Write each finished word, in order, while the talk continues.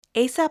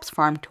ASAP's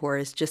farm tour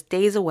is just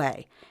days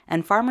away,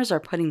 and farmers are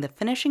putting the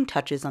finishing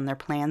touches on their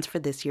plans for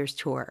this year's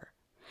tour.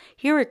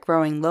 Here at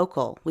Growing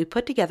Local, we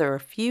put together a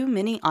few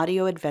mini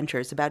audio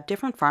adventures about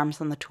different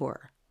farms on the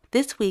tour.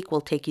 This week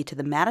we'll take you to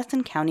the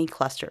Madison County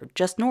cluster,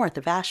 just north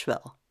of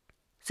Asheville.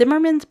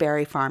 Zimmerman's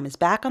Berry Farm is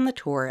back on the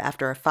tour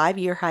after a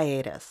 5-year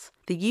hiatus.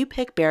 The You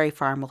Pick Berry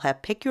Farm will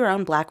have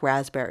pick-your-own black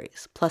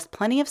raspberries, plus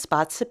plenty of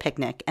spots to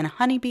picnic and a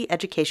honeybee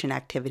education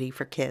activity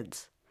for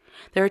kids.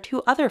 There are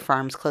 2 other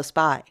farms close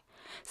by.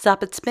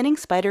 Stop at Spinning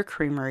Spider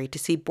Creamery to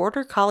see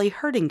Border Collie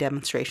herding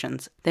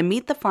demonstrations, then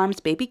meet the farm's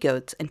baby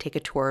goats and take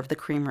a tour of the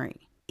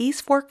creamery.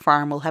 East Fork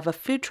Farm will have a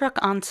food truck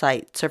on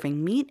site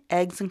serving meat,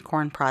 eggs, and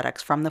corn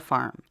products from the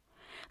farm.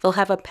 They'll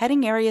have a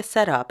petting area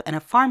set up and a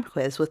farm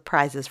quiz with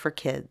prizes for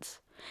kids.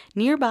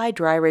 Nearby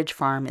Dry Ridge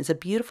Farm is a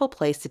beautiful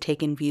place to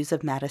take in views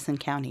of Madison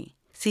County.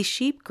 See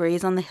sheep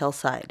graze on the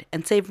hillside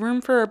and save room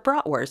for a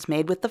bratwurst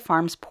made with the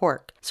farm's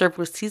pork, served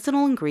with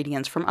seasonal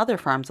ingredients from other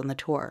farms on the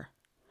tour.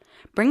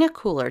 Bring a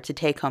cooler to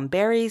take home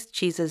berries,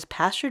 cheeses,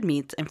 pastured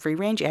meats, and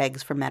free-range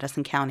eggs from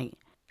Madison County.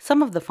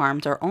 Some of the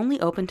farms are only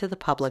open to the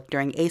public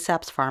during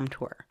ASAP's farm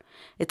tour.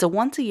 It's a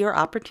once-a-year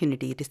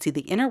opportunity to see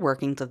the inner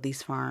workings of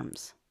these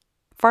farms.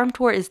 Farm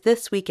tour is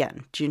this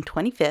weekend, June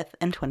 25th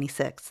and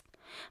 26th.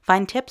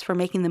 Find tips for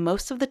making the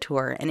most of the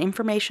tour and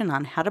information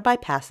on how to buy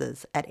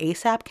passes at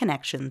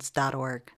asapconnections.org.